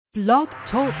Blog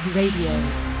Talk Radio.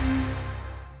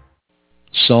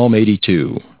 Psalm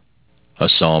 82, a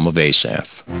psalm of Asaph.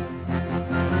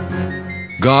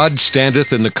 God standeth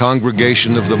in the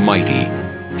congregation of the mighty.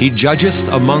 He judgeth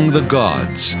among the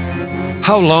gods.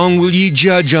 How long will ye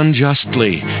judge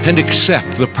unjustly, and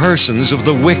accept the persons of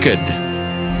the wicked?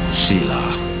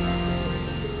 Selah.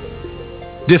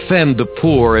 Defend the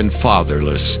poor and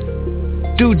fatherless.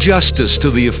 Do justice to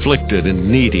the afflicted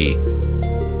and needy.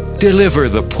 Deliver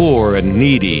the poor and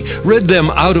needy. Rid them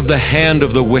out of the hand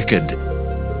of the wicked.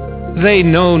 They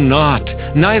know not,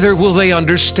 neither will they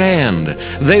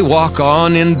understand. They walk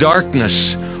on in darkness.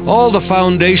 All the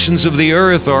foundations of the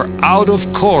earth are out of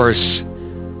course.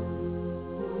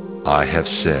 I have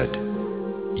said,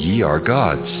 Ye are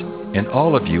gods, and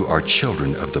all of you are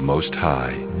children of the Most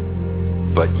High.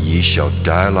 But ye shall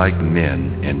die like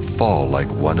men, and fall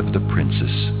like one of the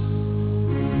princes.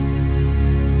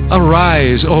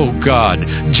 Arise, O God,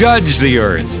 judge the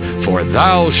earth, for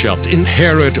thou shalt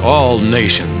inherit all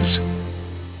nations.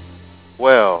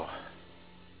 Well,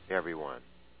 everyone,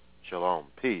 shalom,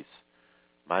 peace.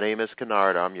 My name is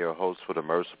Kennard. I'm your host for the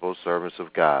Merciful Servants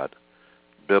of God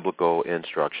Biblical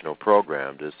Instructional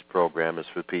Program. This program is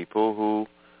for people who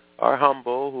are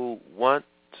humble, who want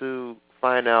to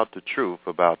find out the truth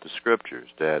about the Scriptures,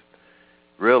 that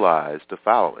realize the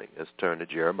following. Let's turn to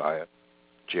Jeremiah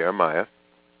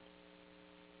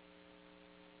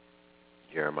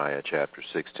chapter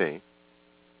 16.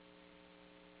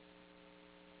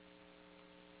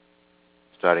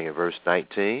 Starting at verse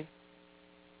 19.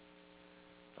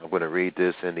 I'm going to read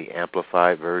this in the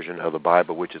Amplified version of the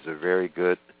Bible, which is a very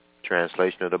good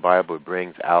translation of the Bible. It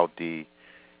brings out the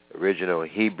original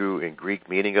Hebrew and Greek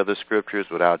meaning of the Scriptures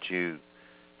without you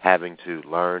having to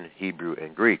learn Hebrew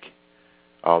and Greek,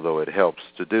 although it helps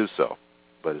to do so,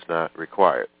 but it's not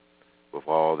required with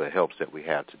all the helps that we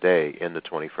have today in the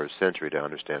 21st century to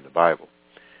understand the Bible.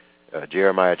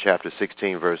 Jeremiah chapter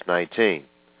 16, verse 19,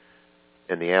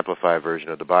 in the Amplified version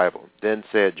of the Bible. Then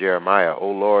said Jeremiah,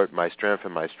 O Lord, my strength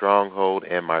and my stronghold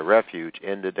and my refuge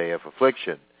in the day of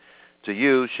affliction. To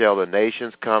you shall the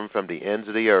nations come from the ends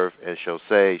of the earth, and shall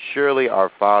say, Surely our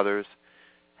fathers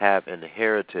have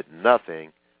inherited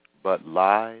nothing but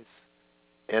lies,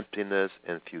 emptiness,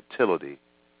 and futility,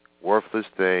 worthless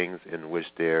things in which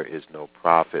there is no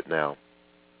profit. Now,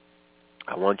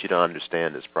 I want you to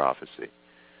understand this prophecy.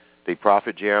 The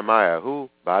prophet Jeremiah, who,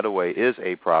 by the way, is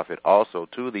a prophet also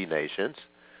to the nations,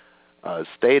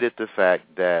 stated the fact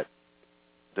that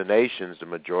the nations, the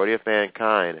majority of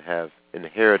mankind, have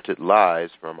inherited lies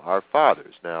from our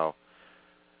fathers. Now,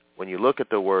 when you look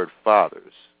at the word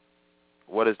fathers,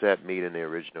 what does that mean in the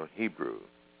original Hebrew?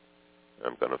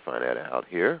 I'm going to find that out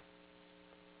here.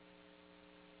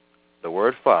 The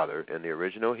word father in the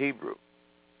original Hebrew,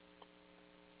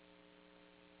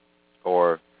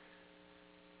 or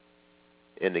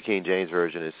in the King James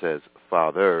Version it says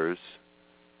fathers,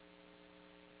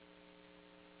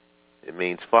 it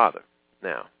means father.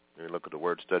 Now, when you look at the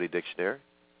Word Study Dictionary,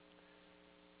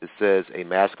 it says a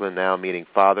masculine noun meaning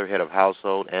father, head of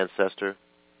household, ancestor,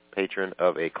 patron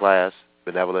of a class,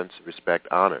 benevolence, respect,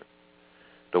 honor.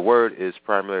 The word is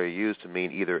primarily used to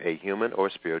mean either a human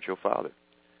or spiritual father.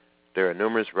 There are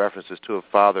numerous references to a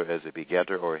father as a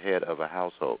begetter or head of a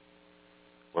household.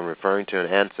 When referring to an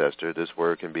ancestor, this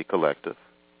word can be collective.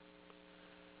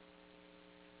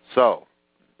 So,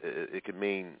 it can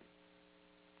mean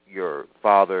your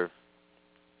father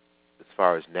as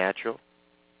far as natural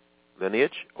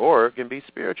lineage, or it can be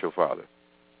spiritual father.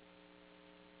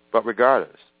 But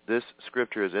regardless, this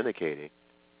scripture is indicating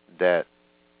that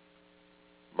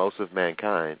most of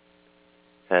mankind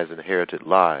has inherited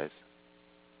lies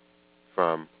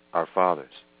from our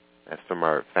fathers, and from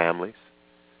our families,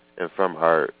 and from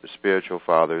our spiritual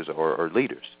fathers or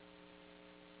leaders.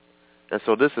 And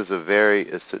so this is a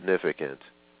very significant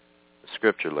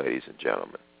scripture, ladies and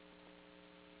gentlemen.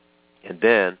 And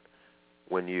then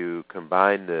when you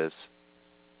combine this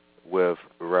with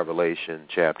Revelation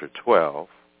chapter 12,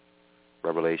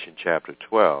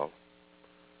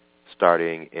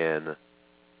 starting in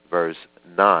verse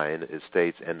 9, it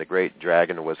states, And the great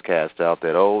dragon was cast out,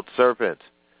 that old serpent,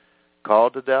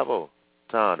 called the devil,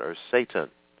 or Satan,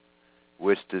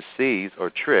 which deceives or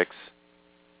tricks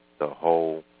the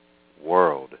whole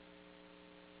world.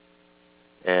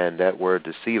 And that word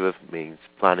deceiveth means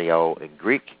planio in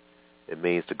Greek. It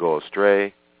means to go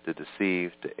astray, to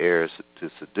deceive, to err,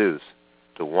 to seduce,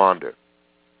 to wander.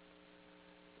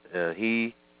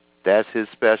 That's his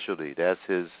specialty. That's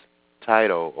his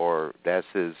title, or that's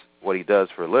what he does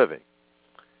for a living.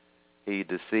 He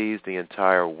deceives the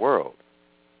entire world.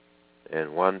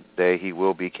 And one day he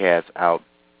will be cast out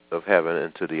of heaven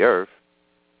into the earth,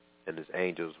 and his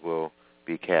angels will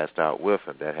be cast out with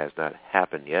him. That has not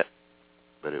happened yet,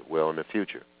 but it will in the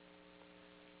future.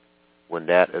 When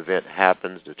that event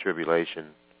happens, the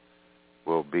tribulation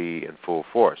will be in full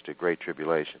force. The Great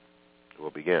Tribulation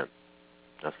will begin.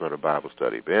 That's another Bible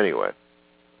study. But anyway,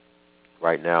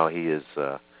 right now he is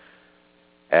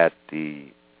at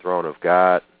the throne of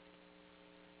God,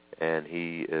 and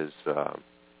he is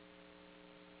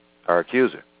our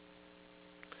accuser.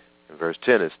 In verse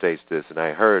 10 it states this, "And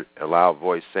I heard a loud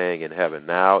voice saying in heaven,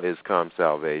 Now is come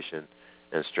salvation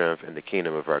and strength in the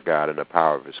kingdom of our God and the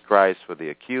power of his Christ, for the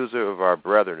accuser of our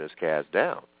brethren is cast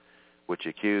down, which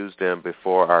accused them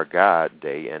before our God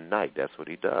day and night." That's what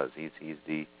he does. He's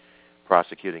the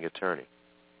prosecuting attorney.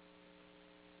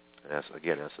 And that's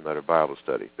another Bible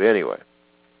study. But anyway,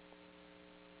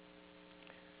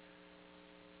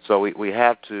 so we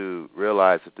have to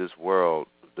realize that this world,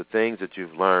 the things that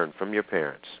you've learned from your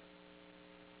parents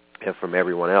and from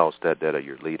everyone else that are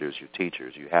your leaders, your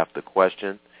teachers, you have to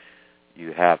question.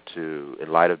 You have to,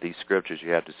 in light of these scriptures,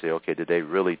 you have to say, okay, did they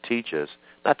really teach us?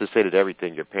 Not to say that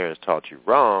everything your parents taught you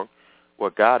wrong.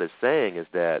 What God is saying is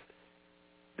that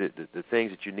the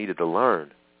things that you needed to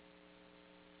learn,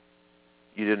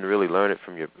 you didn't really learn it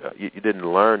from you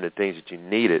didn't learn the things that you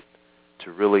needed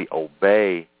to really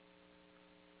obey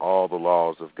all the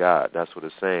laws of God. That's what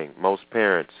it's saying. Most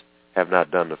parents have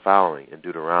not done the following in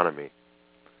Deuteronomy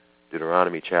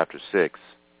chapter 6,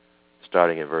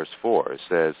 starting in verse 4. It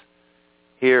says,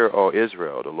 "Hear, O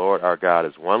Israel, the Lord our God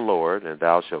is one Lord, and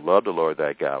thou shalt love the Lord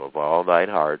thy God with all thine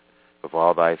heart, with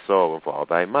all thy soul, and with all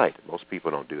thy might." Most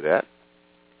people don't do that.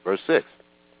 Verse 6,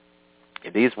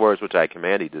 "And these words which I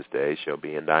command thee this day shall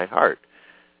be in thine heart."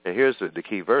 And here's the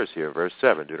key verse here, verse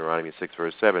 7, Deuteronomy 6,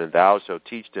 verse 7, "And thou shalt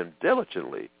teach them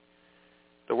diligently."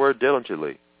 The word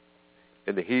diligently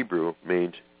in the Hebrew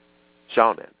means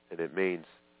shanan, and it means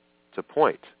to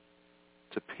point,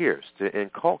 to pierce, to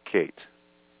inculcate.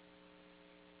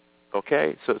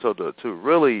 Okay? So to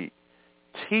really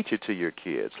teach it to your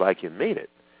kids like you mean it.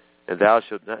 And thou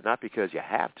shalt, not because you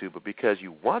have to, but because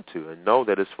you want to, and know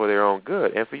that it's for their own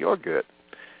good and for your good.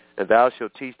 "And thou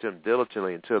shalt teach them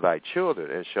diligently unto thy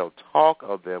children, and shalt talk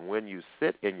of them when you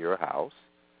sit in your house,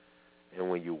 and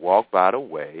when you walk by the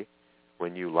way,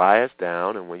 when you liest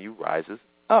down, and when you risest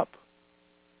up."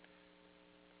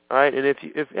 All right, and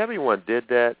if everyone did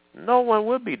that, no one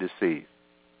would be deceived.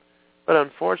 But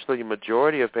unfortunately, the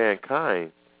majority of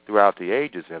mankind throughout the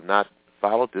ages have not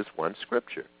followed this one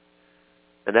scripture.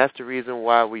 And that's the reason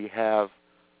why we have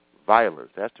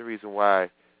violence. That's the reason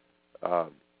why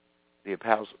the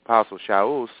Apostle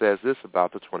Shaul says this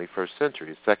about the 21st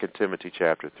century. 2 Timothy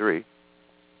chapter 3.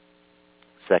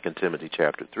 2 Timothy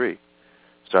chapter 3,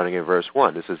 starting in verse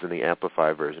 1. This is in the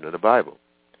Amplified version of the Bible.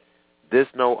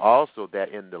 "This know also that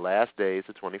in the last days,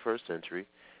 the 21st century,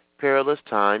 perilous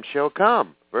times shall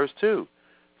come." Verse 2.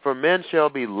 "For men shall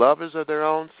be lovers of their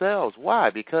own selves." Why?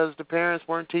 Because the parents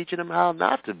weren't teaching them how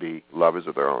not to be lovers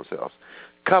of their own selves.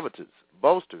 "Covetous,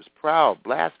 boasters, proud,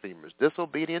 blasphemers,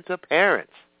 disobedient to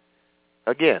parents."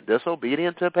 Again,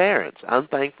 disobedient to parents,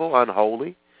 unthankful,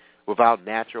 unholy, without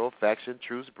natural affection,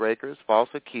 truce breakers, false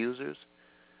accusers,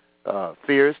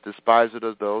 fierce, despisers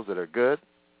of those that are good,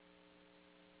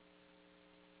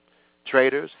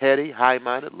 traitors, heady,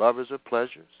 high-minded, lovers of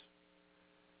pleasures,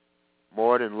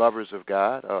 more than lovers of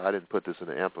God. Oh, I didn't put this in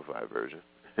the Amplified version.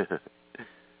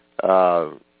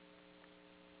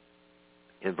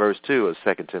 In verse 2 of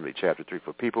 2 Timothy chapter 3,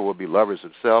 "For people will be lovers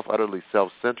of self, utterly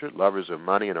self-centered, lovers of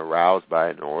money, and aroused by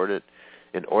an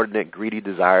inordinate greedy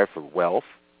desire for wealth."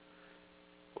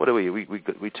 What do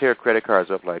we tear credit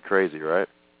cards up like crazy, right?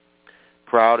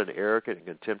 "Proud and arrogant and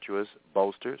contemptuous,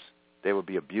 boasters. They will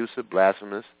be abusive,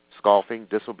 blasphemous, scoffing,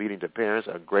 disobedient to parents,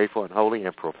 ungrateful, unholy,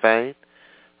 and profane."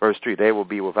 Verse 3, "They will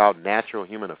be without natural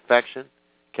human affection,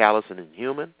 callous and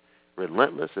inhuman,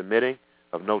 relentless, admitting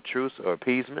of no truth or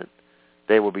appeasement.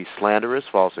 They will be slanderous,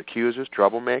 false accusers,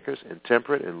 troublemakers,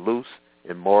 intemperate and loose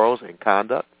in morals and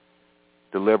conduct."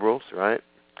 The liberals, right?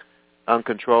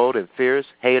 "Uncontrolled and fierce,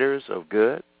 haters of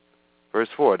good." Verse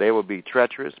 4, "They will be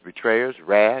treacherous, betrayers,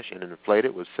 rash, and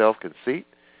inflated with self-conceit.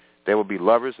 They will be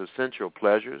lovers of sensual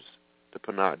pleasures,"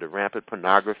 the rampant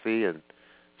pornography and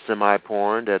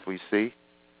semi-porn that we see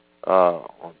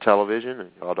on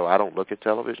television, although I don't look at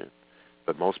television,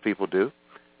 but most people do.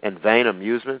 "And vain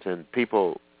amusements," and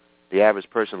the average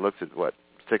person looks at,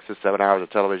 6 or 7 hours of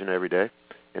television every day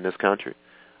in this country.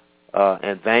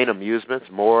 "And vain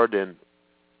amusements, more than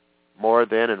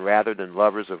and rather than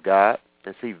lovers of God."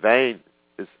 And see, vain,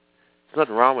 there's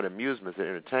nothing wrong with amusements and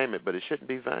entertainment, but it shouldn't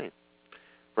be vain.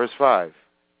 Verse 5,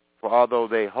 For although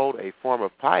they hold a form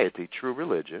of piety, true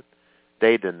religion,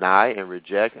 they deny and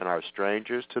reject and are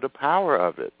strangers to the power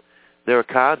of it. Their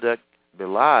conduct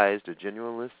belies the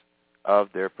genuineness of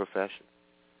their profession.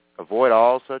 Avoid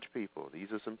all such people.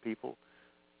 These are some people,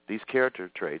 these character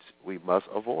traits we must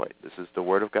avoid. This is the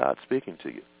Word of God speaking to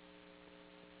you.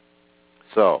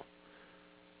 So,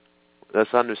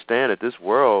 let's understand that this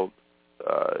world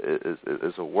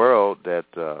is a world that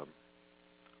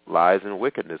lies in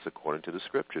wickedness according to the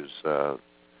Scriptures. 1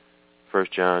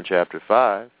 John chapter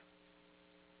 5,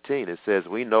 it says,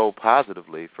 we know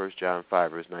positively, 1 John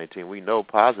 5, verse 19, we know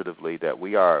positively that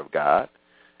we are of God,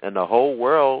 and the whole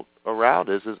world around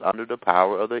us is under the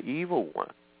power of the evil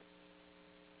one.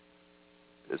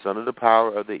 It's under the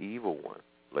power of the evil one,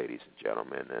 ladies and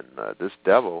gentlemen. And this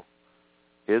devil,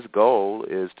 his goal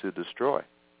is to destroy.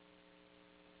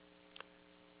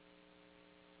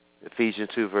 Ephesians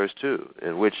 2, verse 2,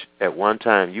 in which at one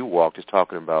time you walked, is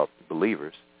talking about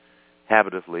believers,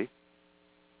 habitually,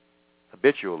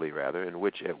 in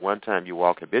which at one time you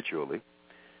walked habitually,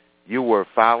 you were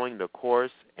following the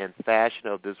course and fashion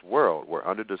of this world, were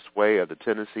under the sway of the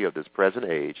tendency of this present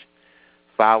age,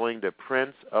 following the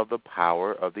prince of the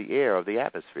power of the air, of the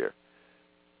atmosphere.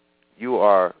 You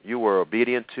were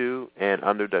obedient to and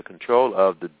under the control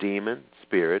of the demon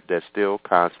spirit that still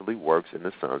constantly works in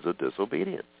the sons of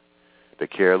disobedience, the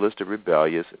careless, the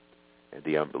rebellious, and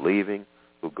the unbelieving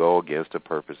who go against the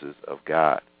purposes of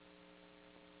God.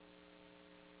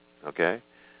 Okay?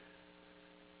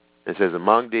 It says,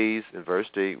 among these, in verse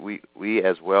 3, we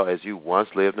as well as you once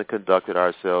lived and conducted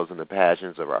ourselves in the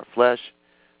passions of our flesh,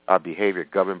 our behavior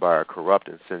governed by our corrupt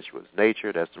and sensuous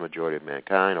nature, that's the majority of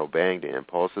mankind, obeying the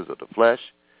impulses of the flesh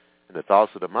and the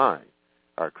thoughts of the mind,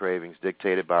 our cravings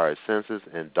dictated by our senses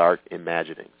and dark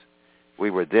imaginings. We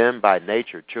were then by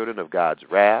nature children of God's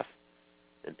wrath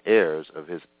and heirs of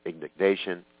his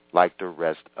indignation like the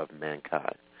rest of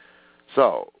mankind.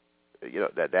 So,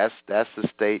 that's the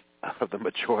state of the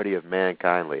majority of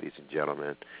mankind, ladies and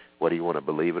gentlemen, whether you want to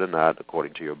believe it or not,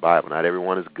 according to your Bible. Not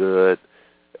everyone is good.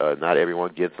 Not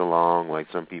everyone gets along. Like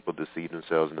some people deceive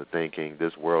themselves into thinking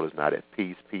this world is not at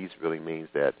peace. Peace really means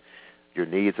that your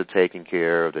needs are taken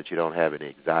care of, that you don't have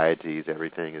any anxieties,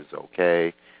 everything is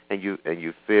okay, and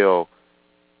you feel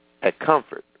at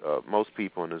comfort. Most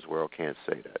people in this world can't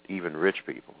say that. Even rich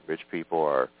people. Rich people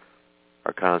are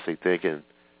constantly thinking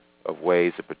of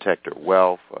ways to protect their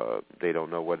wealth. They don't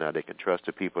know whether or not they can trust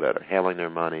the people that are handling their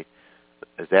money.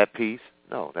 Is that peace?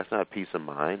 No, that's not peace of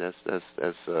mind.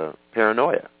 That's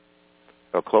paranoia,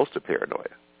 or close to paranoia.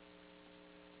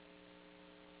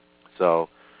 So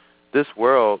this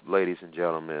world, ladies and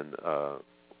gentlemen,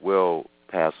 will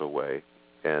pass away,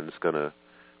 and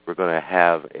we're gonna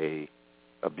have a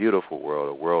beautiful world,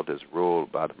 a world that's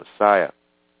ruled by the Messiah.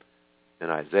 In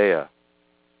Isaiah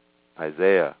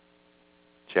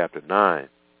chapter 9,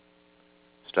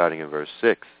 starting in verse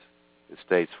 6, it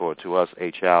states, for to us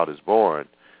a child is born,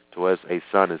 to us a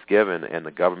son is given, and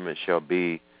the government shall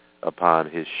be upon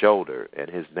his shoulder, and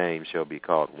his name shall be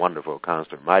called Wonderful,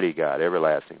 Counselor, Mighty God,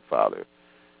 Everlasting Father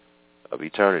of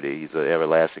eternity. He's an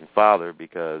everlasting Father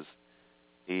because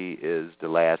he is the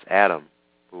last Adam,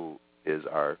 who is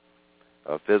our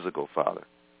physical father.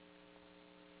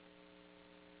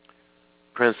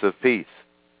 Prince of Peace,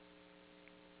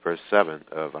 verse 7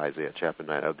 of Isaiah chapter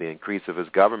 9, of the increase of his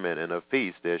government and of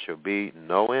peace there shall be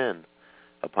no end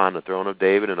upon the throne of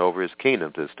David and over his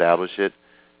kingdom, to establish it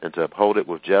and to uphold it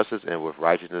with justice and with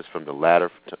righteousness from the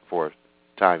latter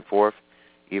time forth,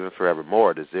 even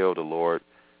forevermore. The zeal of the Lord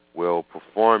will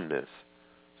perform this.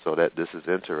 So that this is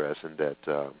interesting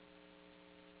that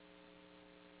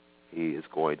he is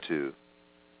going to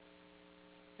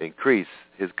increase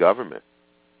his government.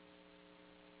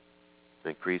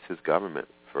 Increase his government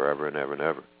forever and ever and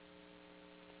ever.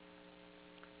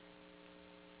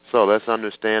 So let's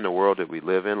understand the world that we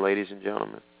live in, ladies and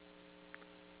gentlemen,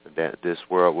 that this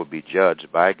world will be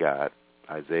judged by God.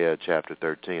 Isaiah chapter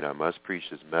 13, I must preach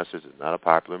this message. It's not a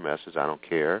popular message. I don't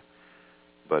care.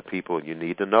 But people, you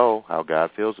need to know how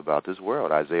God feels about this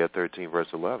world. Isaiah 13, verse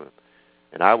 11.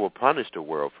 And I will punish the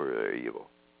world for their evil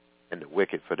and the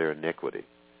wicked for their iniquity.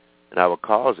 And I will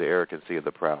cause the arrogancy of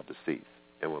the proud to cease,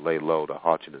 and will lay low the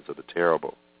haughtiness of the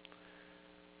terrible.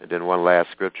 And then one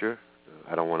last scripture.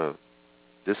 I don't want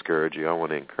to discourage you. I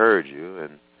want to encourage you,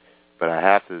 but I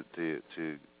have to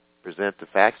present the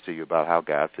facts to you about how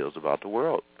God feels about the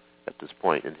world at this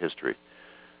point in history.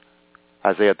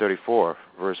 Isaiah 34,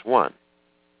 verse 1.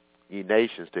 Ye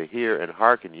nations, to hear and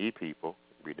hearken, ye people.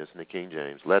 Read this in the King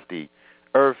James. Let the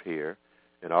earth hear,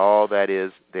 and all that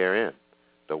is therein,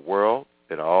 the world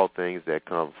and all things that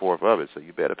come forth of it. So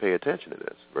you better pay attention to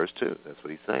this. Verse 2, that's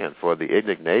what he's saying. For the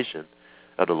indignation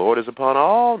of the Lord is upon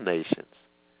all nations,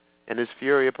 and his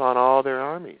fury upon all their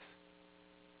armies.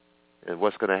 And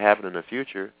what's going to happen in the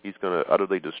future, he's going to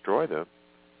utterly destroy them.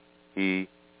 He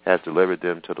has delivered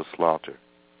them to the slaughter.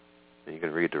 And you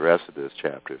can read the rest of this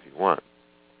chapter if you want.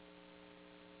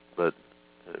 But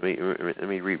let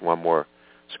me read one more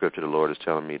scripture. The Lord is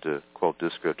telling me to quote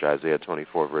this scripture, Isaiah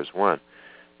 24, verse 1.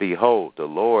 Behold, the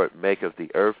Lord maketh the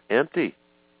earth empty.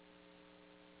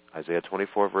 Isaiah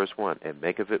 24, verse 1. And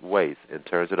maketh it waste, and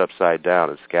turns it upside down,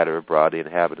 and scattereth abroad the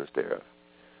inhabitants thereof.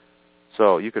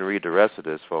 So you can read the rest of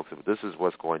this, folks. This is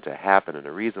what's going to happen, and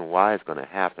the reason why it's going to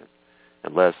happen,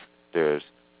 unless there's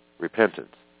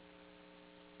repentance.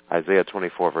 Isaiah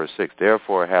 24, verse 6.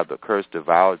 Therefore have the curse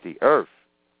devoured the earth,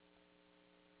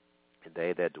 and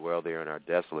they that dwell therein are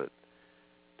desolate.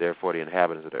 Therefore the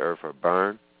inhabitants of the earth are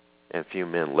burned, and few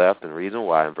men left. And the reason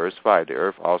why, in verse 5, the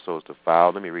earth also is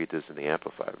defiled. Let me read this in the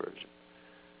Amplified version.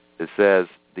 It says,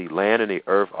 the land and the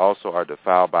earth also are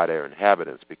defiled by their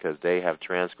inhabitants, because they have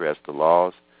transgressed the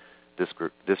laws,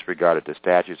 disregarded the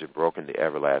statutes, and broken the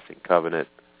everlasting covenant.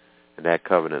 And that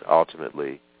covenant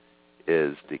ultimately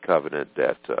is the covenant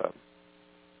that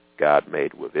God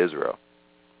made with Israel.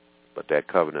 But that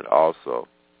covenant also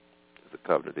is the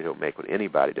covenant that he'll make with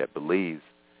anybody that believes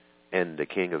in the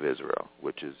King of Israel,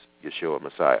 which is Yeshua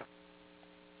Messiah.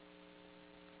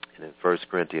 And in 1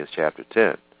 Corinthians chapter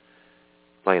 10,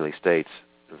 plainly states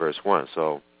in verse 1.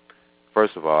 So,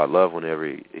 first of all, I love whenever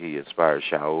he inspires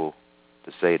Shaul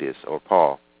to say this, or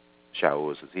Paul.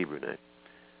 Shaul is his Hebrew name.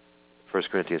 1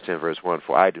 Corinthians 10, verse 1,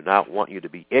 for I do not want you to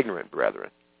be ignorant, brethren.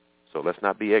 So let's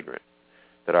not be ignorant,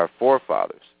 that our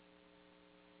forefathers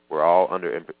were all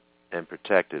under and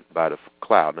protected by the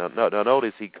cloud. Now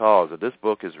notice he calls, that this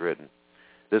book is written,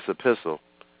 this epistle,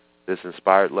 this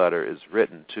inspired letter is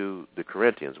written to the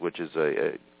Corinthians, which is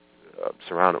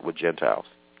surrounded with Gentiles,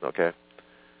 okay?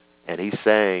 And he's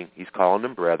calling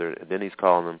them brethren, and then he's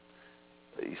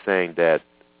saying that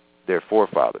they're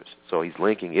forefathers. So he's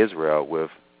linking Israel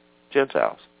with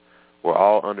Gentiles. We're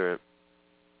all under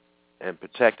and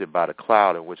protected by the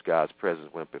cloud in which God's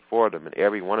presence went before them, and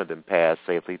every one of them passed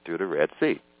safely through the Red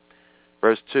Sea.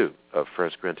 Verse 2 of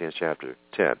 1 Corinthians chapter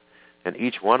 10. And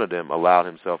each one of them allowed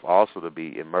himself also to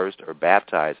be immersed or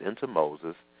baptized into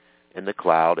Moses in the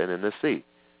cloud and in the sea.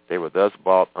 They were thus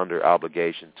brought under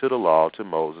obligation to the law, to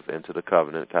Moses, and to the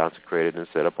covenant, consecrated and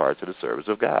set apart to the service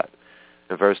of God.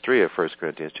 In verse 3 of 1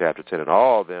 Corinthians chapter 10, and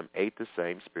all of them ate the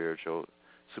same spiritual,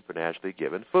 supernaturally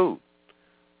given food.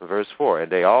 In verse 4,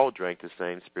 and they all drank the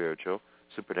same spiritual,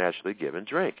 supernaturally given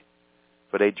drink.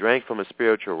 For they drank from a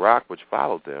spiritual rock which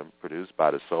followed them, produced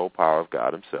by the sole power of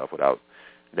God himself, without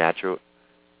natural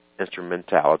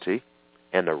instrumentality,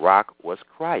 and the rock was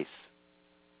Christ.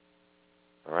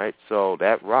 All right, so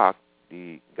that rock,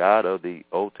 the God of the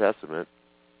Old Testament,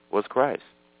 was Christ.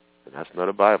 And that's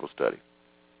another Bible study.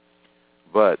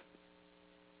 But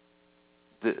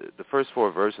the first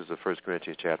 4 verses of 1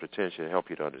 Corinthians chapter 10 should help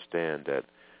you to understand that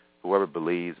whoever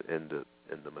believes in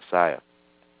the Messiah,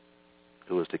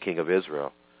 who is the King of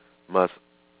Israel, must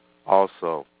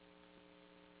also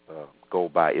go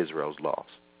by Israel's laws.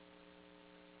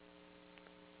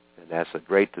 And that's a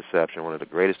great deception, one of the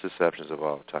greatest deceptions of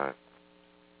all time.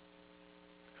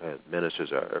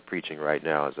 Ministers are preaching right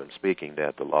now as I'm speaking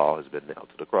that the law has been nailed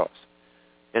to the cross.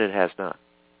 And it has not.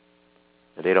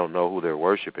 And they don't know who they're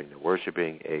worshiping. They're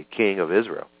worshiping a king of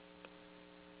Israel.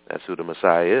 That's who the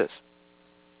Messiah is.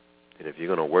 And if you're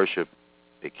going to worship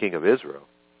a king of Israel,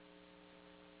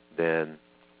 then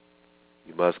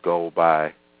you must go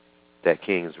by that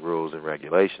king's rules and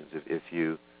regulations. If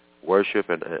you worship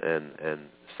and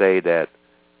say that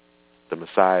the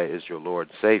Messiah is your Lord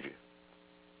and Savior,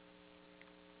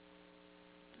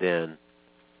 then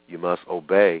you must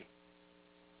obey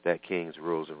that king's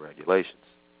rules and regulations.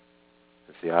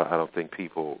 And see, I don't think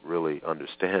people really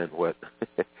understand what...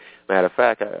 Matter of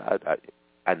fact,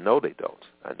 I know they don't.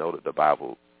 I know that the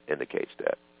Bible indicates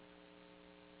that.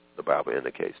 The Bible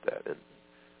indicates that. And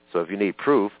so if you need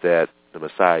proof that the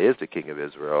Messiah is the King of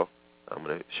Israel, I'm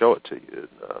going to show it to you.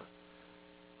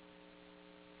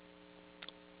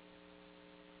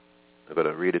 I'm going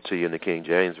to read it to you in the King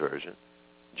James Version.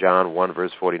 John 1,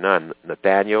 verse 49,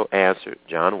 Nathanael answered,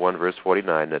 John 1, verse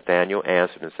 49, Nathanael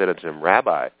answered and said unto him,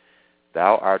 Rabbi,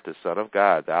 thou art the Son of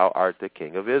God, thou art the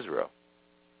King of Israel.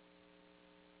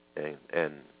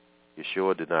 And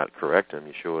Yeshua did not correct him.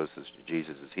 Yeshua is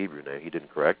Jesus' Hebrew name. He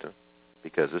didn't correct him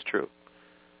because it's true.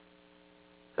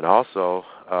 And also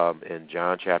in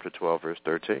John chapter 12, verse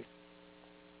 13,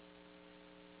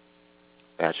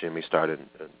 Actually, let me start in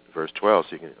verse 12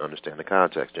 so you can understand the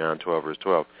context. John 12, verse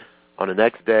 12. On the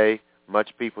next day,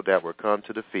 much people that were come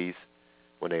to the feast,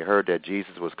 when they heard that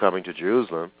Jesus was coming to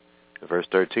Jerusalem, in verse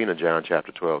 13 of John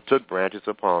chapter 12, took branches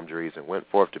of palm trees and went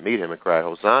forth to meet him and cried,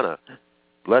 Hosanna!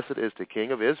 Blessed is the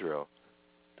King of Israel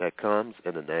that comes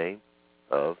in the name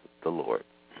of the Lord.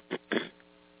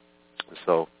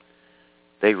 So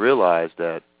they realized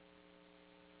that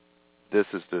this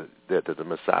is that the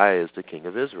Messiah is the King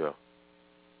of Israel.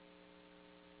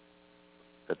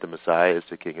 That the Messiah is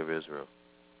the King of Israel.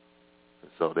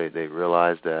 And so they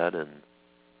realized that, and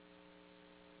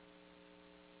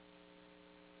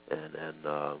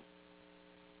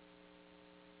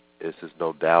this is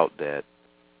no doubt that,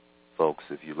 folks,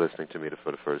 if you're listening to me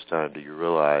for the first time, do you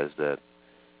realize that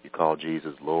you call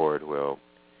Jesus Lord? Well,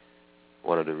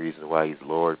 one of the reasons why he's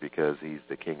Lord because he's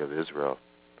the King of Israel,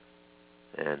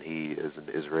 and he is an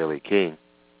Israeli king,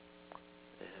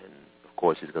 and of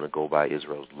course he's going to go by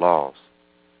Israel's laws.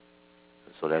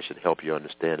 And so that should help you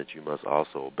understand that you must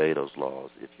also obey those laws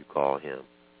if you call him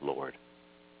Lord.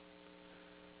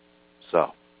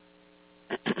 So,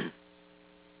 I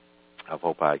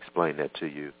hope I explained that to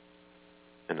you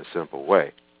in a simple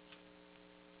way.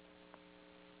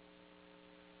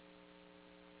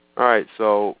 All right,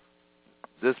 so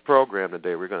this program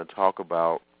today we've been talking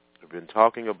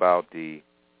about the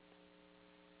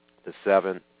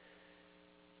 7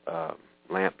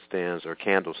 lampstands or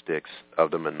candlesticks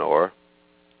of the menorah,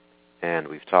 and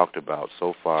we've talked about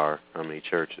so far how many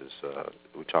churches.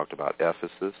 We talked about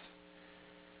Ephesus.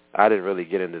 I didn't really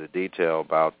get into the detail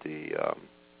about the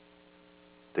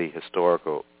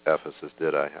historical Ephesus,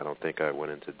 did I? I don't think I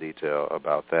went into detail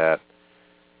about that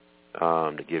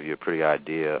to give you a pretty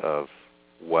idea of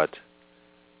what,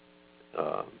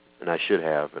 and I should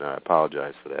have, and I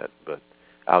apologize for that, but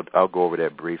I'll go over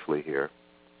that briefly here.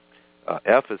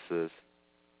 Ephesus,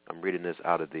 I'm reading this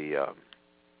out of the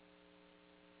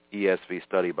ESV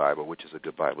Study Bible, which is a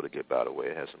good Bible to get, by the way.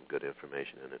 It has some good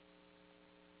information in it.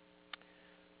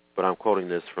 But I'm quoting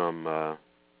this from on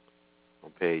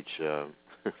page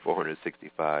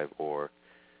 465, or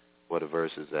what a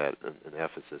verse is at in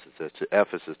Ephesus. It says, to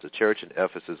Ephesus, the church in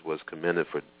Ephesus was commended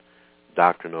for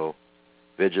doctrinal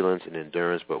vigilance and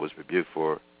endurance, but was rebuked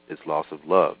for its loss of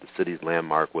love. The city's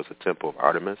landmark was a temple of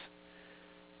Artemis,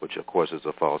 which of course is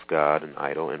a false god and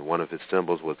idol, and one of its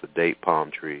symbols was the date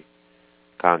palm tree,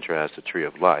 contrast the tree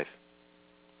of life.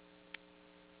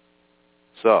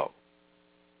 So,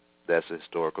 that's the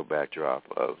historical backdrop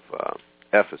of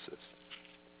Ephesus.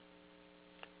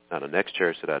 Now, the next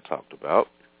church that I talked about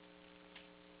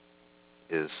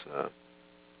is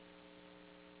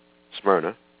Smyrna.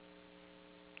 It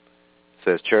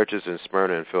says, churches in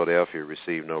Smyrna and Philadelphia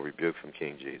received no rebuke from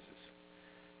King Jesus,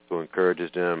 who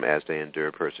encourages them as they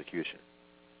endure persecution.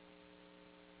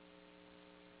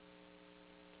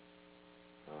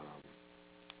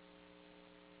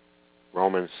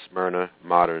 Roman Smyrna,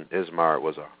 modern Izmar,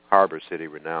 was a harbor city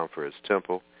renowned for its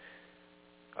temple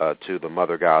to the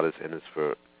mother goddess, and is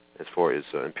for its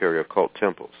imperial cult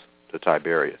temples to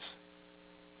Tiberius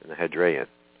and the Hadrian.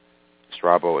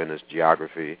 Strabo, in his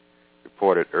geography,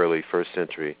 reported early 1st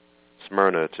century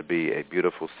Smyrna to be a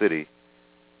beautiful city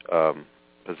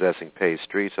possessing paved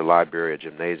streets, a library, a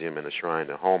gymnasium, and a shrine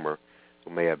to Homer,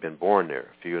 who may have been born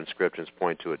there. A few inscriptions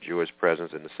point to a Jewish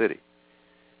presence in the city.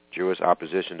 Jewish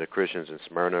opposition to Christians in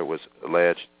Smyrna was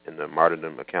alleged in the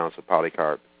martyrdom accounts of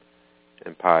Polycarp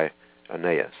and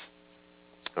Aeneas.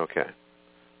 Okay,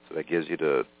 so that gives you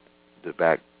the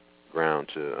background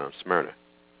to Smyrna.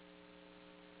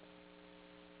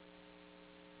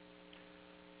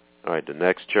 All right, the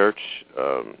next church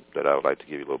that I would like to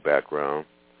give you a little background,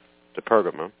 to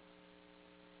Pergamum.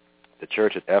 The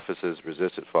church at Ephesus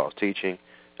resisted false teaching,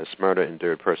 and Smyrna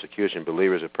endured persecution.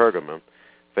 Believers at Pergamum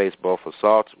faced both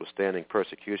assaults, withstanding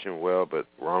persecution well, but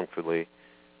wrongfully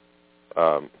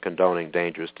condoning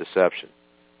dangerous deception.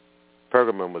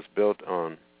 Pergamum was built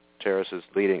on terraces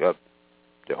leading up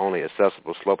the only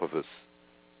accessible slope of its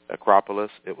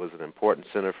Acropolis. It was an important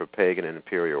center for pagan and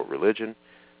imperial religion,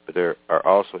 but there are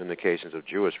also indications of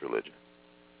Jewish religion.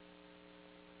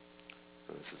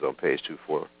 This is on page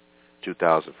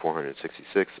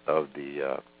 2466 of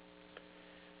the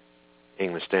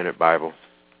English Standard Bible,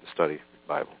 the Study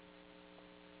Bible.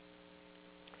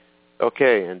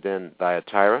 Okay, and then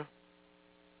Thyatira.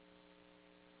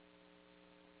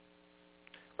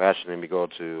 Well, actually, let me go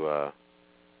to,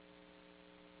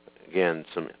 again,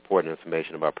 some important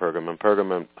information about Pergamum.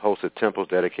 Pergamum hosted temples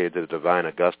dedicated to the divine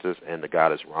Augustus and the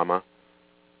goddess Rama,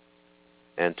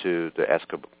 and to the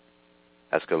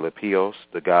Asclepios,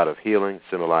 the god of healing,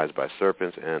 symbolized by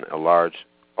serpents, and a large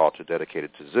altar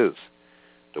dedicated to Zeus.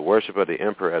 The worship of the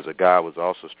emperor as a god was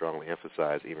also strongly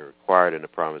emphasized, even required in the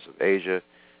province of Asia,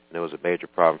 and it was a major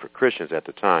problem for Christians at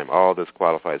the time. All this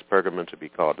qualifies Pergamum to be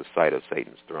called the site of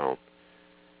Satan's throne.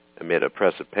 Amid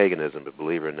oppressive paganism, a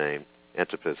believer named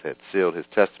Antipas had sealed his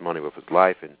testimony with his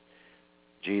life, and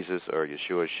Jesus, or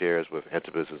Yeshua, shares with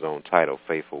Antipas his own title,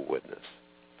 Faithful Witness.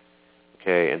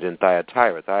 Okay, and then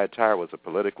Thyatira. Thyatira was a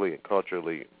politically and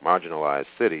culturally marginalized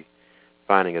city,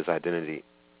 finding its identity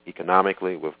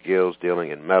economically with guilds dealing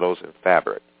in metals and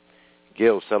fabric.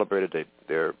 Guilds celebrated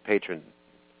their patron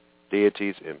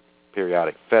deities in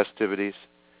periodic festivities,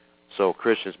 so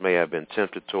Christians may have been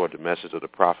tempted toward the message of the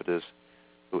prophetess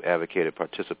who advocated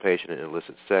participation in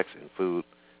illicit sex and food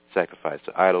sacrificed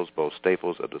to idols, both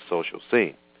staples of the social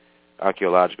scene.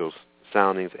 Archaeological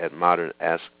soundings at modern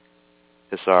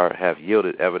Hisar have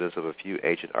yielded evidence of a few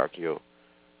ancient architectural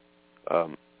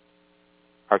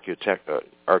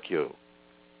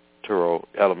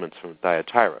elements from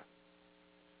Thyatira.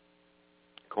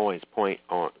 Coins point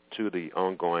to the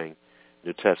ongoing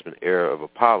New Testament era of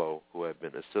Apollo, who had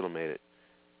been assimilated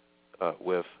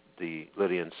with the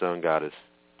Lydian sun goddess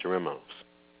Geremos.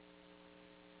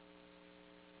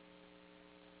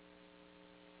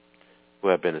 Who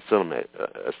had been assimilated,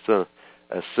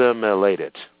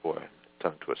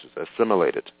 tongue twisters,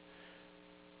 assimilated.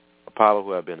 Apollo,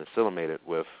 who had been assimilated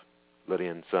with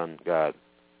Lydian sun god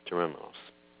Geremos.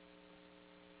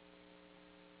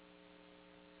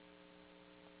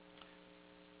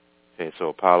 Okay, so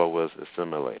Apollo was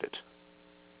assimilated.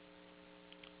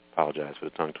 Apologize for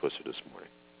the tongue twister this morning.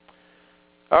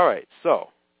 All right, so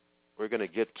we're going to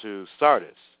get to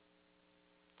Sardis,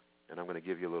 and I'm going to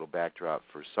give you a little backdrop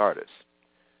for Sardis.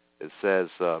 It says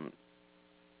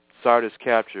Sardis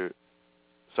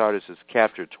is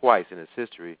captured twice in its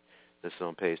history. This is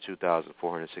on page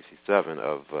 2467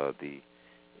 of the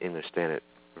English Standard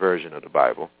Version of the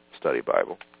Bible, Study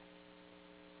Bible.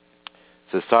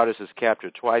 It says Sardis is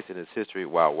captured twice in its history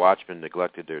while watchmen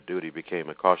neglected their duty, became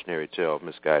a cautionary tale of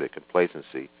misguided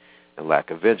complacency and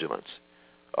lack of vigilance.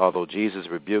 Although Jesus'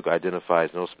 rebuke identifies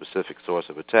no specific source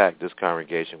of attack, this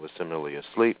congregation was similarly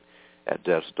asleep at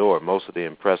death's door. Most of the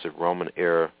impressive Roman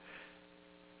era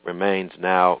remains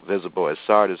now visible as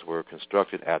Sardis were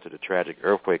constructed after the tragic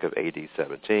earthquake of AD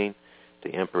 17.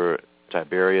 The Emperor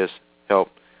Tiberius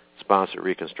helped sponsor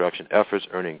reconstruction efforts,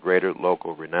 earning greater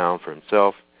local renown for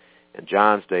himself. In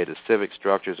John's day, the civic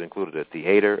structures included a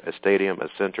theater, a stadium, a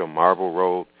central marble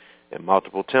road, and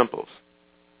multiple temples.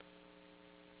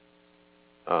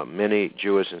 Many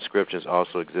Jewish inscriptions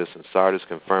also exist in Sardis,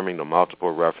 confirming the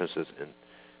multiple references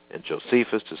in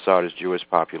Josephus to Sardis' Jewish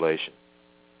population.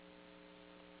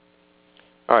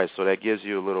 All right, so that gives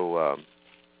you a little, I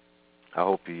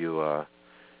hope you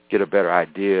get a better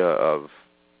idea of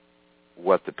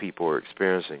what the people were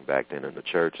experiencing back then in the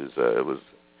churches. It was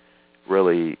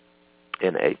really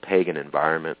in a pagan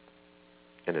environment,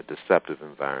 in a deceptive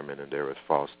environment, and there was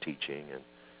false teaching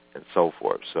and so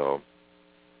forth. So,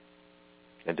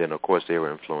 and then, of course, they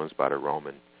were influenced by the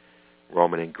Roman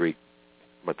and Greek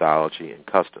mythology and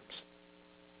customs,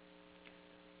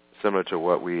 similar to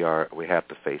what we have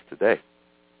to face today.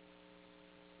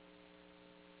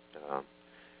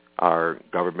 Our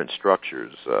government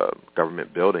structures,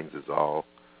 government buildings is all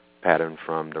patterned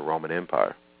from the Roman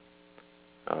Empire.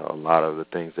 A lot of the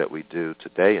things that we do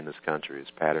today in this country is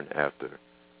patterned after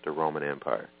the Roman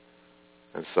Empire.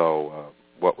 And so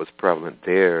what was prevalent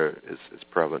there is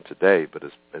prevalent today, but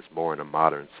it's more in a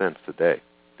modern sense today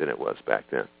than it was back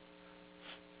then.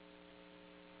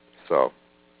 So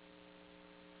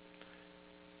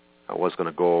I was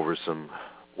going to go over some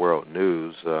world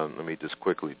news. Let me just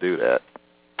quickly do that.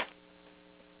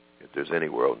 If there's any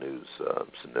world news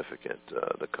significant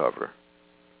to cover.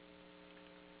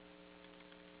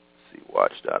 See,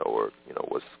 watch.org,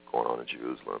 what's going on in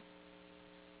Jerusalem.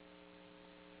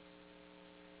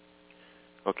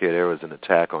 Okay, there was an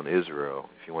attack on Israel.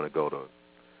 If you want to go to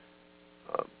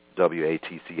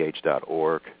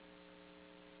watch.org,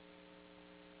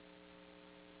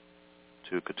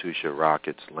 two Katyusha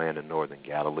rockets land in northern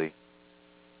Galilee.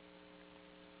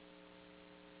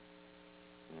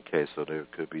 Okay, so there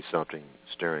could be something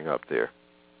stirring up there.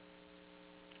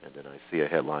 And then I see a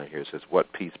headline here that says,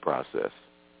 "What peace process?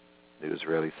 The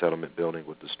Israeli settlement building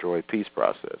would destroy peace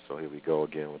process." So here we go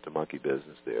again with the monkey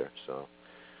business there. So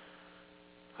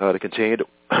to continue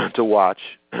to watch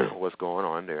what's going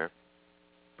on there.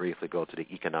 Briefly go to the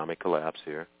economic collapse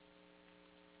here.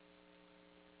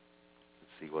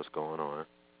 Let's see what's going on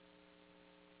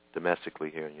domestically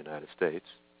here in the United States.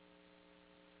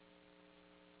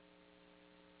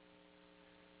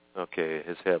 Okay,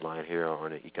 his headline here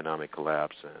on the economic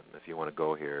collapse, and if you want to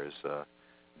go here, is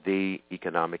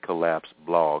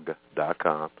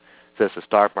theeconomiccollapseblog.com. Says the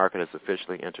stock market has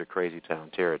officially entered crazy town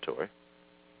territory.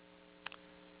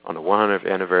 On the 100th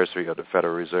anniversary of the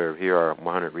Federal Reserve, here are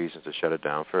 100 reasons to shut it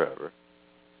down forever.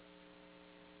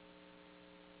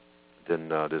 Then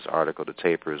this article, The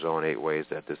Taper is on 8 ways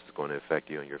that this is going to affect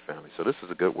you and your family. So this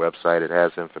is a good website. It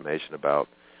has information about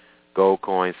gold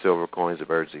coins, silver coins,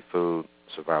 emergency food,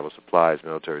 survival supplies,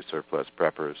 military surplus,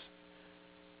 preppers,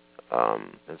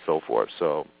 and so forth.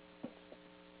 So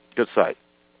good site.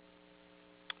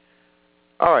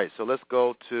 All right, so let's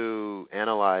go to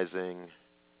analyzing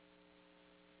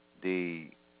the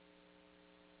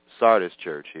Sardis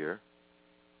church here.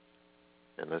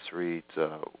 And let's read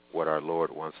what our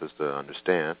Lord wants us to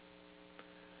understand.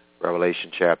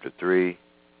 Revelation chapter 3,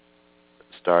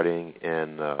 starting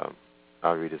in,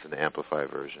 I'll read this in the Amplified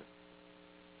Version.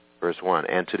 Verse 1,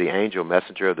 and to the angel,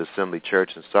 messenger of the assembly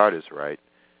church in Sardis write,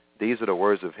 these are the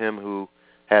words of him who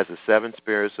has the 7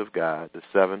 spirits of God, the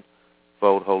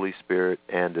 7-fold Holy Spirit,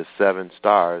 and the 7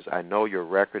 stars. I know your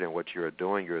record and what you are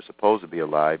doing. You are supposed to be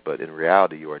alive, but in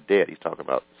reality you are dead. He's talking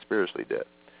about spiritually dead.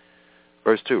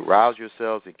 Verse 2, rouse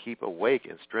yourselves and keep awake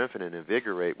and strengthen and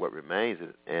invigorate what remains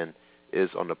and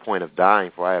is on the point of dying,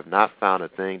 for I have not found a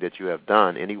thing that you have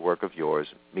done, any work of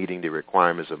yours, meeting the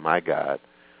requirements of my God,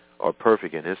 or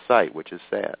perfect in his sight, which is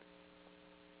sad.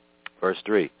 Verse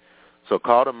 3, so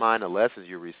call to mind the lessons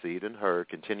you received and heard,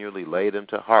 continually lay them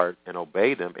to heart, and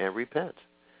obey them and repent.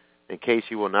 In case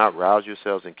you will not rouse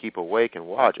yourselves and keep awake and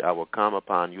watch, I will come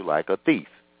upon you like a thief,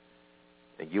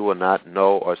 and you will not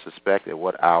know or suspect at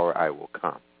what hour I will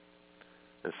come.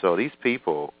 And so these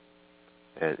people,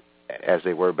 as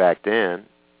they were back then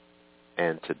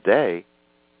and today,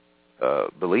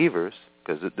 believers,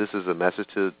 because this is a message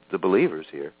to the believers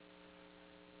here,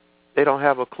 they don't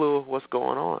have a clue of what's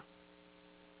going on,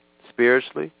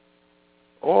 spiritually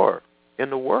or in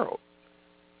the world.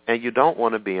 And you don't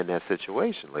want to be in that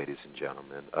situation, ladies and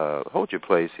gentlemen. Hold your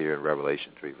place here in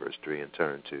Revelation 3, verse 3, and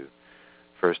turn to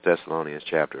 1 Thessalonians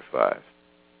chapter 5,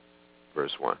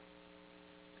 verse 1.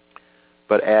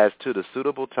 But as to the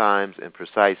suitable times and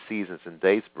precise seasons and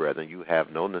dates, brethren, you have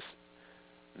no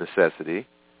necessity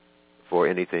for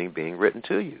anything being written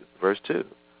to you. Verse 2.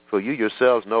 For you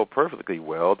yourselves know perfectly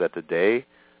well that the day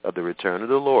of the return of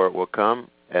the Lord will come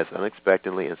as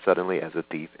unexpectedly and suddenly as a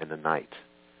thief in the night.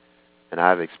 And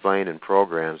I've explained in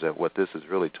programs that what this is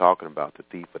really talking about, the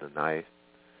thief of the night,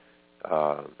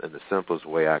 in the simplest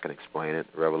way I can explain it,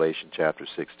 Revelation chapter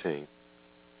 16.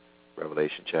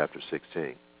 Revelation chapter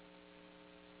 16.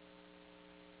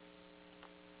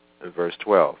 In verse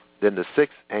 12. Then the 6th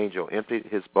angel emptied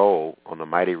his bowl on the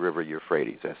mighty river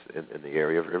Euphrates, that's in the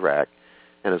area of Iraq,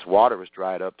 and its water was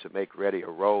dried up to make ready a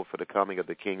road for the coming of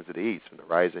the kings of the east from the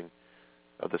rising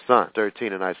of the sun.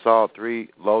 13, and I saw 3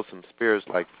 loathsome spirits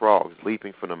like frogs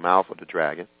leaping from the mouth of the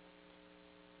dragon,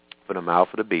 from the mouth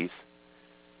of the beast,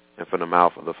 and from the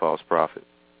mouth of the false prophet.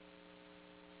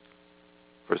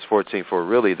 Verse 14, for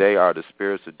really they are the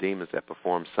spirits of demons that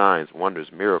perform signs, wonders,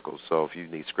 miracles. So if you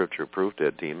need scripture proof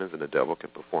that demons and the devil can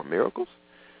perform miracles,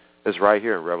 it's right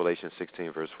here in Revelation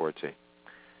 16, verse 14.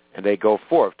 And they go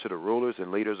forth to the rulers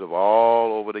and leaders of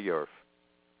all over the earth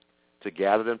to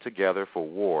gather them together for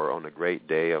war on the great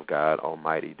day of God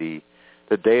Almighty.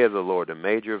 The day of the Lord, the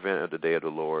major event of the day of the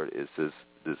Lord is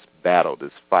this battle,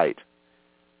 this fight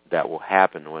that will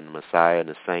happen when the Messiah and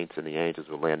the saints and the angels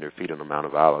will land their feet on the Mount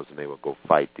of Olives and they will go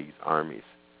fight these armies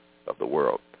of the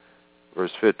world.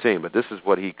 Verse 15, but this is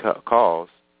what he calls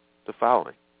the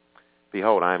following.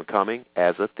 Behold, I am coming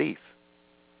as a thief.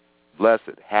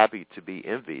 Blessed, happy to be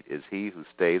envied is he who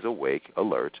stays awake,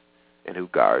 alert, and who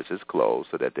guards his clothes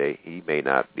so that he may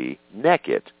not be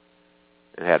naked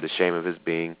and have the shame of his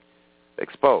being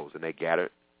exposed. And they gathered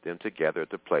them together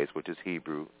at the place which in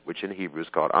Hebrew is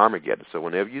called Armageddon. So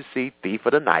whenever you see thief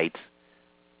of the night,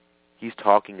 he's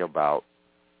talking about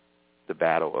the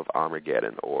battle of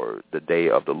Armageddon, or the day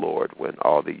of the Lord, when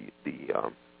all the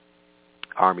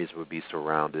armies would be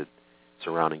surrounding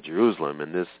Jerusalem.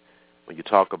 And this, when you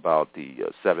talk about the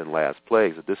 7 last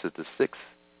plagues, this is the 6th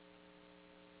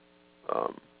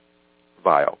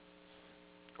vial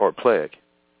or plague.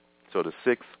 So the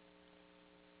 6th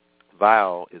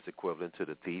vial is equivalent to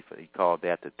the thief. He called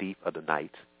that the thief of the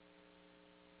night,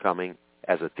 coming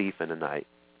as a thief in the night.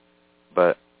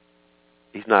 But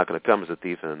he's not going to come as a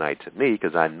thief in the night to me,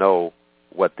 because I know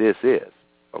what this is.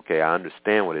 Okay, I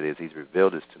understand what it is. He's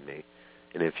revealed this to me.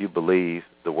 And if you believe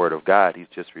the word of God, he's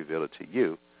just revealed it to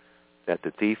you, that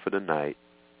the thief of the night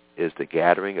is the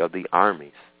gathering of the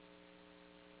armies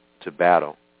to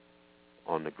battle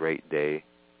on the great day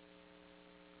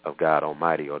of God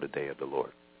Almighty, or the day of the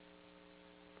Lord.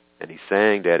 And he's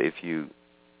saying that if you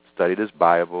study this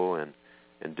Bible and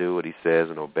do what he says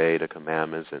and obey the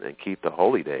commandments and keep the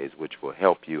holy days, which will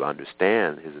help you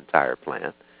understand his entire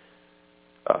plan.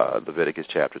 Leviticus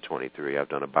chapter 23, I've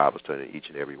done a Bible study on each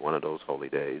and every one of those holy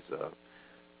days.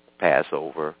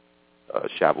 Passover,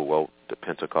 Shavuot, the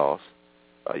Pentecost.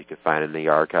 You can find it in the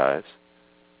archives.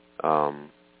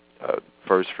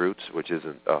 First fruits, which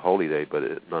isn't a holy day, but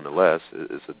it, nonetheless,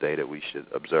 it's a day that we should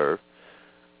observe.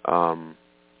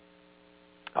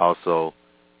 Also,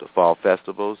 the fall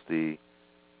festivals, the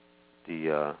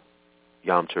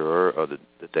Yom Teruah, or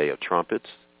the Day of Trumpets,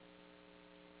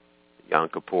 Yom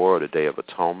Kippur, or the Day of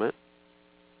Atonement,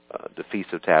 the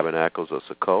Feast of Tabernacles, or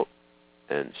Sukkot,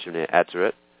 and Shemini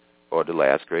Atzeret, or the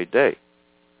Last Great Day,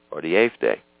 or the Eighth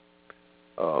Day.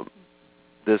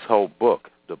 This whole book,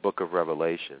 the Book of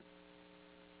Revelation,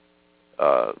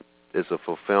 is a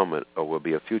fulfillment, or will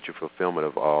be a future fulfillment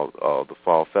of all the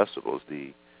fall festivals,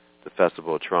 the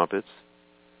Festival of Trumpets,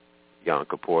 Yom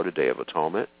Kippur, the Day of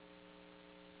Atonement,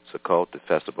 Sukkot, the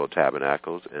Festival of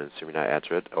Tabernacles, and Shemini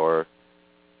Atzeret, or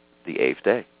the Eighth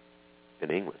Day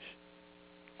in English.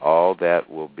 All that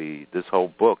will be, this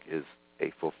whole book is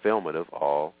a fulfillment of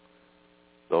all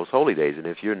those holy days. And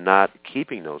if you're not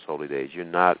keeping those holy days, you're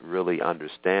not really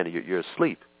understanding. You're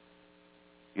asleep.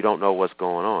 You don't know what's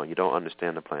going on. You don't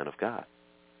understand the plan of God.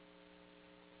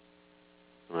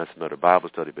 And that's another Bible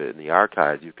study, but in the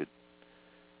archives,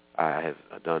 I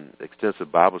have done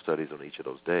extensive Bible studies on each of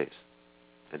those days.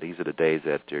 And these are the days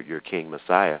that your King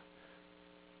Messiah,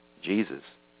 Jesus,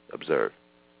 observed.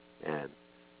 And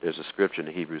there's a scripture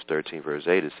in Hebrews 13, verse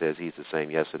 8, that says he's the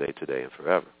same yesterday, today, and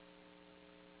forever.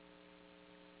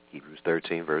 Hebrews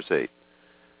 13, verse 8.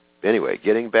 Anyway,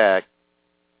 getting back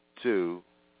to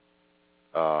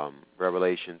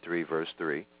Revelation 3, verse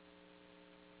 3.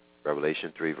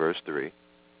 Revelation 3, verse 3.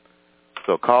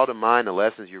 So call to mind the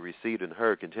lessons you received and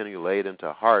heard, continue to lay them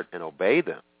to heart and obey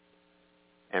them,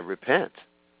 and repent,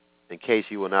 in case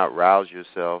you will not rouse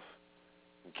yourselves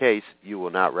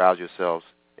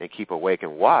and keep awake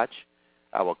and watch.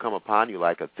 I will come upon you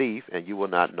like a thief, and you will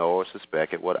not know or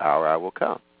suspect at what hour I will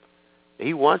come.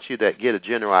 He wants you to get a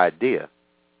general idea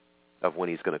of when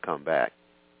he's going to come back.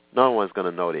 No one's going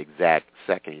to know the exact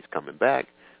second he's coming back,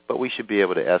 but we should be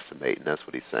able to estimate, and that's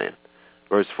what he's saying.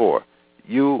 Verse 4,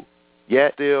 you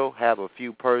yet still have a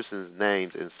few persons'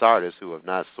 names in Sardis who have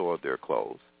not soiled their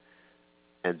clothes,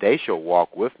 and they shall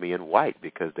walk with me in white,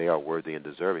 because they are worthy and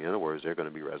deserving. In other words, they're going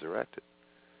to be resurrected.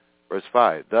 Verse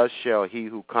 5, thus shall he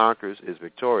who conquers is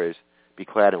victorious be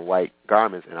clad in white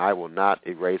garments, and I will not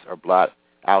erase or blot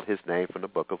out his name from the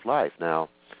book of life. Now,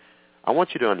 I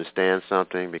want you to understand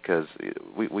something, because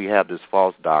we have this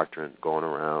false doctrine going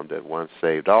around that once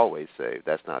saved, always saved.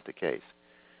 That's not the case.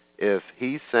 If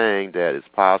he's saying that it's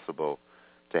possible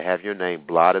to have your name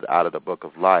blotted out of the book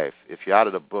of life, if you're out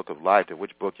of the book of life, then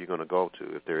which book are you going to go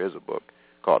to if there is a book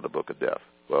called the book of death?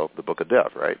 Well, the book of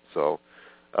death, right? So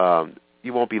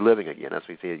you won't be living again. That's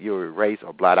what he said. You'll erase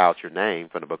or blot out your name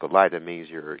from the book of life. That means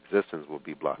your existence will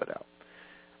be blotted out.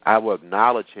 I will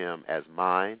acknowledge him as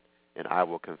mine, and I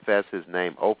will confess his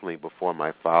name openly before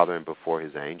my Father and before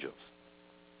his angels.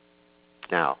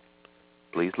 Now,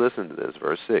 please listen to this,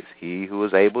 verse 6. He who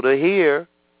is able to hear,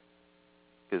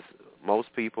 because most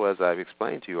people, as I've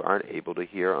explained to you, aren't able to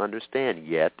hear or understand,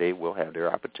 yet they will have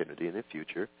their opportunity in the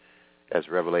future, as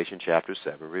Revelation chapter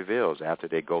 7 reveals. After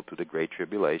they go through the Great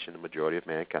Tribulation, the majority of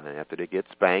mankind, after they get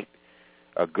spanked,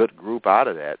 a good group out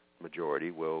of that majority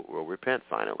will repent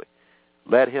finally.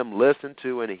 Let him listen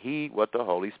to and heed what the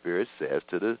Holy Spirit says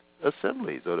to the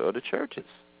assemblies or the churches.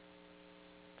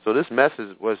 So this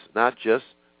message was not just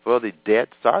for the dead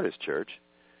Sardis church.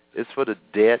 It's for the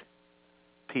dead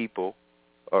people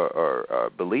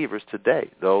or believers today,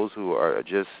 those who are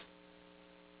just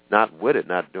not with it,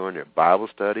 not doing their Bible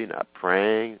study, not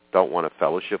praying, don't want to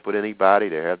fellowship with anybody.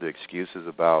 They have the excuses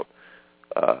about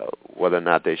whether or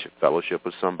not they should fellowship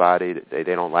with somebody. They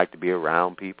don't like to be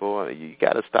around people. You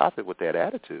got to stop it with that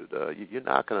attitude. You're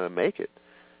not going to make it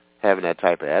having that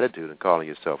type of attitude and calling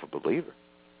yourself a believer,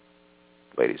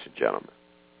 ladies and gentlemen.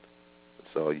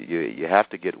 So you have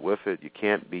to get with it. You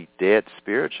can't be dead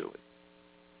spiritually.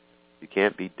 You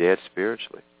can't be dead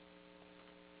spiritually.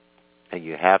 And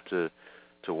you have to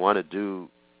want to do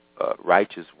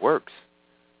righteous works.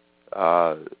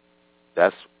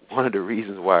 That's one of the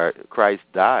reasons why Christ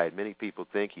died. Many people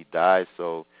think he died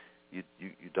so you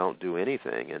don't do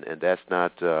anything, and that's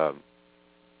not the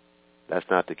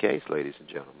case, ladies and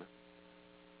gentlemen.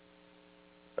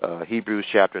 Hebrews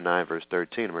chapter 9, verse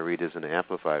 13. I'm going to read this in the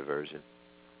Amplified Version.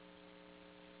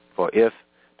 For if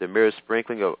the mere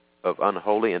sprinkling of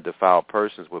unholy and defiled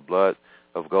persons with blood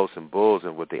of goats and bulls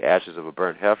and with the ashes of a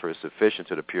burnt heifer is sufficient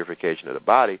to the purification of the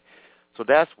body. So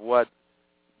that's what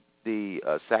the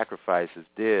sacrifices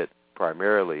did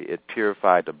primarily. It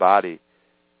purified the body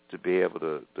to be able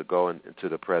to go into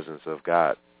the presence of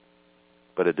God.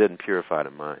 But it didn't purify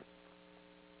the mind.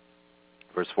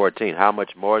 Verse 14, how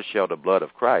much more shall the blood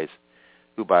of Christ,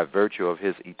 who by virtue of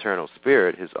his eternal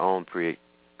spirit, his own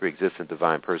pre-existent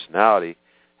divine personality,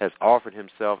 has offered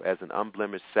himself as an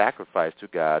unblemished sacrifice to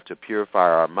God to purify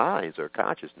our minds or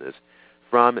consciousness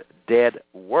from dead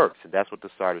works. And that's what the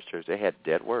Sardis church, they had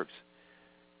dead works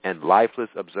and lifeless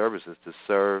observances to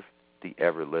serve the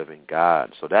ever-living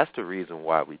God. So that's the reason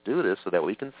why we do this, so that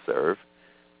we can serve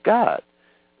God.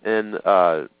 In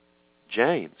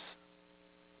James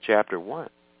chapter 1,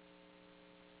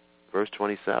 verse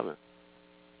 27.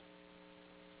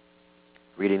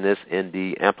 Reading this in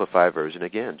the Amplified Version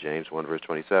again, James 1, verse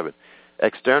 27.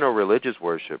 External religious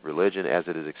worship, religion as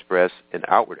it is expressed in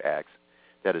outward acts,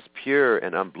 that is pure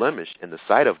and unblemished in the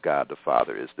sight of God the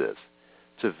Father, is this: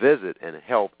 to visit and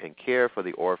help and care for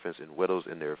the orphans and widows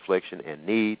in their affliction and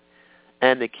need,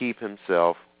 and to keep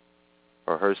himself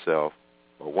or herself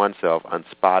or oneself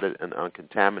unspotted and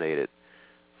uncontaminated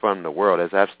from the world.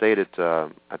 As I've stated, I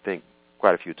think,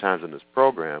 quite a few times in this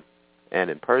program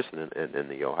and in person in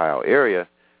the Ohio area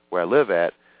where I live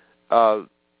at,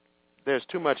 there's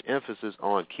too much emphasis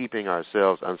on keeping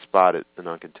ourselves unspotted and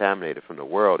uncontaminated from the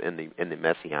world in the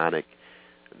Messianic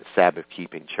and the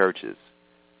Sabbath-keeping churches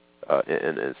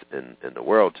in the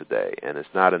world today. And it's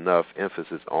not enough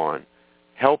emphasis on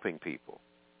helping people,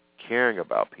 caring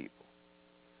about people.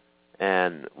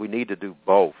 And we need to do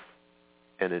both,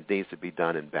 and it needs to be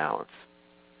done in balance.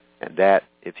 And that,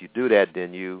 if you do that,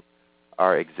 then you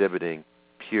are exhibiting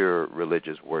pure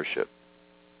religious worship,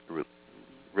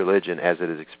 religion as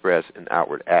it is expressed in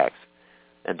outward acts.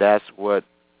 And that's what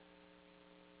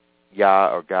Yah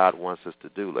or God wants us to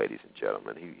do, ladies and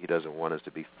gentlemen. He doesn't want us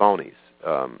to be phonies.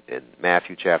 In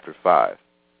Matthew chapter 5,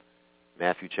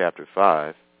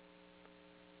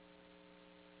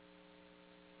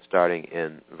 starting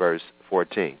in verse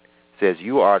 14, says,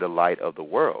 you are the light of the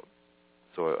world.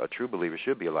 So a true believer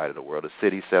should be a light of the world. A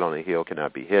city set on a hill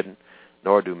cannot be hidden,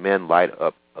 nor do men light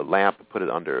up a lamp and put it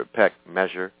under a peck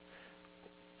measure,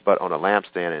 but on a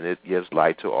lampstand, and it gives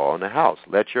light to all in the house.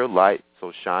 Let your light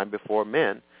so shine before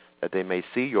men that they may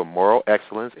see your moral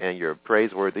excellence and your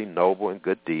praiseworthy, noble, and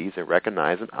good deeds, and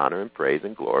recognize and honor and praise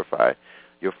and glorify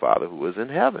your Father who is in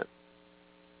heaven.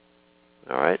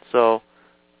 All right, so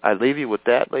I leave you with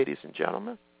that, ladies and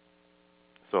gentlemen.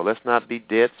 So let's not be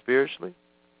dead spiritually.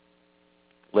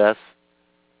 Let's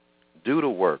do the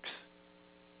works.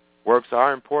 Works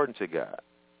are important to God.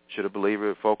 Should a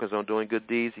believer focus on doing good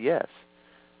deeds? Yes.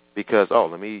 Because,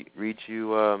 let me read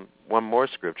you one more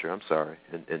scripture. I'm sorry.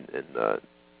 In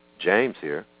James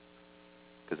here,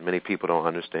 because many people don't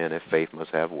understand that faith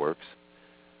must have works.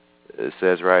 It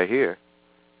says right here,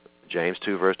 James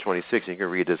 2, verse 26. You can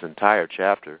read this entire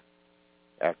chapter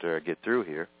after I get through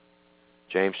here.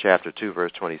 James chapter 2,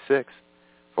 verse 26.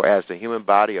 For as the human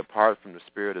body apart from the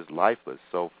spirit is lifeless,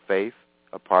 so faith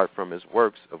apart from its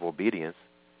works of obedience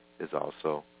is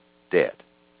also dead.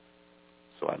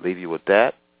 So I leave you with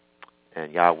that,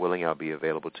 and Yah willing, I'll be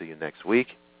available to you next week.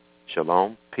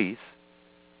 Shalom, peace.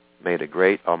 May the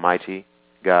great Almighty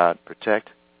God protect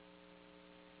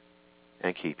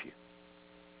and keep you.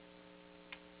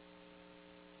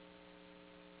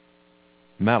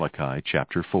 Malachi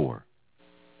chapter 4.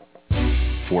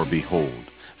 For behold,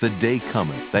 the day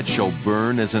cometh that shall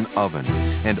burn as an oven,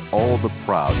 and all the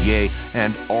proud, yea,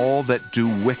 and all that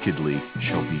do wickedly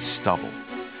shall be stubble.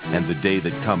 And the day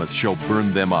that cometh shall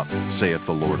burn them up, saith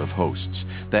the Lord of hosts,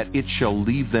 that it shall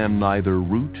leave them neither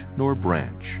root nor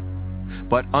branch.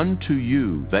 But unto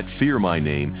you that fear my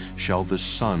name shall the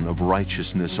Son of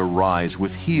Righteousness arise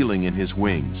with healing in his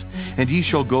wings, and ye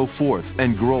shall go forth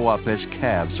and grow up as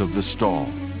calves of the stall.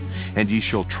 And ye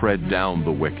shall tread down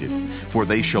the wicked, for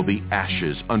they shall be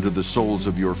ashes under the soles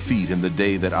of your feet in the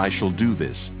day that I shall do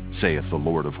this, saith the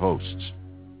Lord of hosts.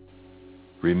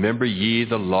 Remember ye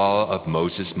the law of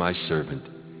Moses my servant,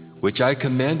 which I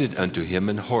commanded unto him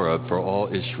in Horeb for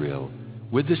all Israel,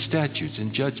 with the statutes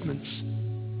and judgments.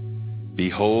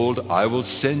 Behold, I will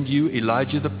send you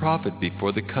Elijah the prophet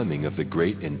before the coming of the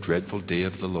great and dreadful day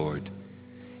of the Lord.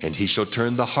 And he shall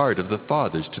turn the heart of the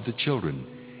fathers to the children,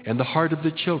 and the heart of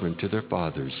the children to their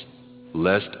fathers,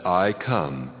 lest I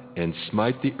come and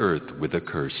smite the earth with a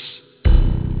curse.